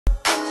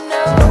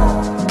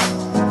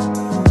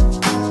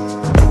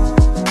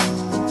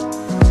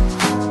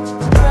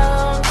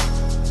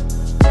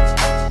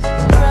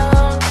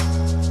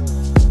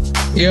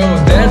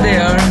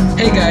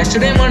guys,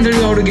 today I'm going to tell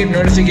you how to get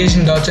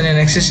notification dots on your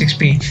Nexus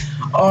 6P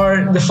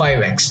or the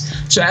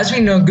 5X. So as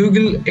we know,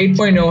 Google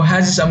 8.0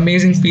 has this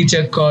amazing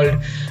feature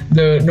called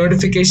the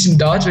notification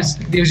dots,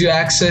 which gives you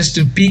access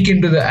to peek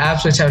into the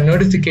apps which have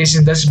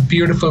notifications. That's a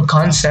beautiful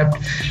concept.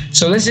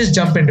 So let's just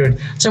jump into it.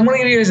 So I'm going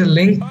to give you guys a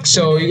link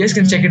so you guys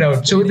can check it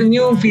out. So with the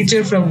new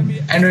feature from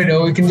Android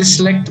O, you can just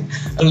select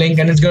a link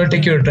and it's going to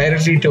take you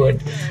directly to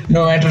it,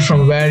 no matter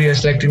from where you're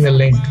selecting the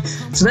link.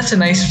 So that's a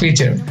nice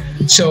feature.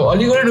 So all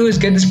you gotta do is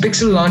get this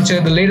Pixel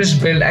launcher, the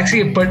latest build.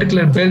 Actually, a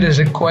particular build is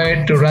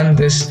required to run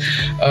this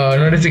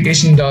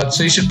notification dot.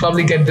 So you should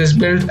probably get this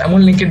build. I'm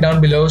gonna link it down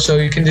below so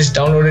you can just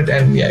download it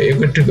and yeah, you're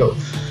good to go.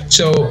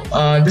 So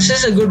this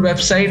is a good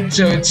website.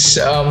 So it's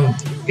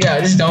yeah,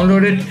 just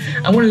download it.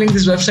 I'm gonna link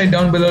this website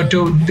down below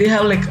too. They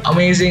have like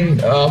amazing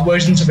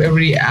versions of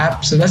every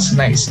app, so that's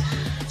nice.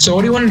 So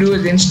what you want to do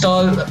is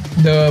install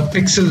the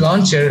Pixel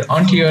launcher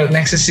onto your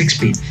Nexus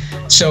 6P.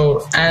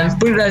 So and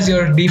put it as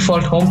your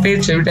default home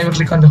page. So every time you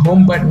click on the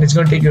home button, it's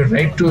going to take you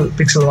right to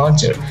Pixel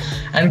launcher.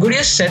 And go to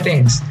your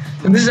settings.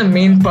 So this is the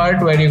main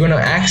part where you're going to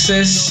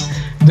access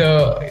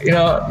the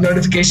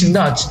notification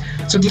dots.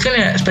 So click on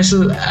your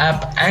special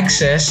app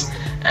access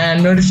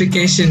and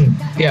notification,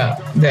 yeah,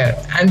 there,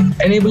 and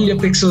enable your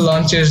Pixel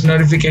launcher's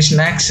notification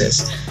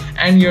access,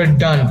 and you're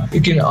done.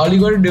 All you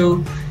got to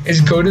do is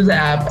go to the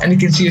app and you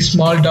can see a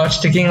small dot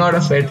sticking out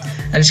of it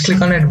and just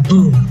click on it.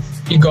 Boom,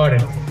 you got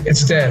it,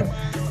 it's there.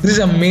 This is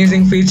an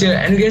amazing feature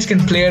and you guys can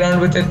play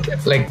around with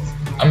it like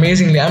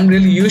amazingly. I'm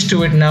really used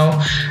to it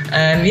now,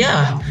 and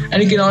yeah,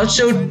 and you can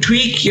also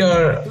tweak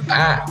your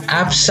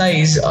app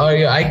size or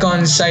your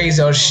icon size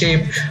or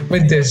shape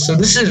with this. So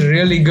this is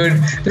really good.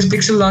 This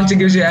Pixel launcher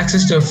gives you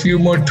access to a few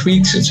more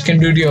tweaks which you can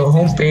do to your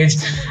home page,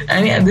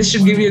 and yeah, this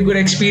should give you a good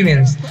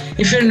experience.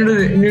 If you're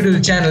new to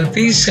the channel,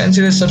 please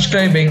consider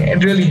subscribing.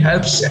 It really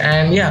helps,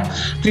 and yeah,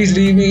 please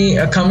leave me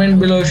a comment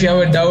below if you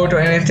have a doubt or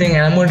anything,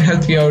 and I'm going to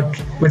help you out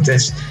with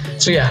this.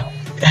 So yeah,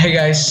 hey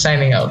guys,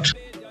 signing out.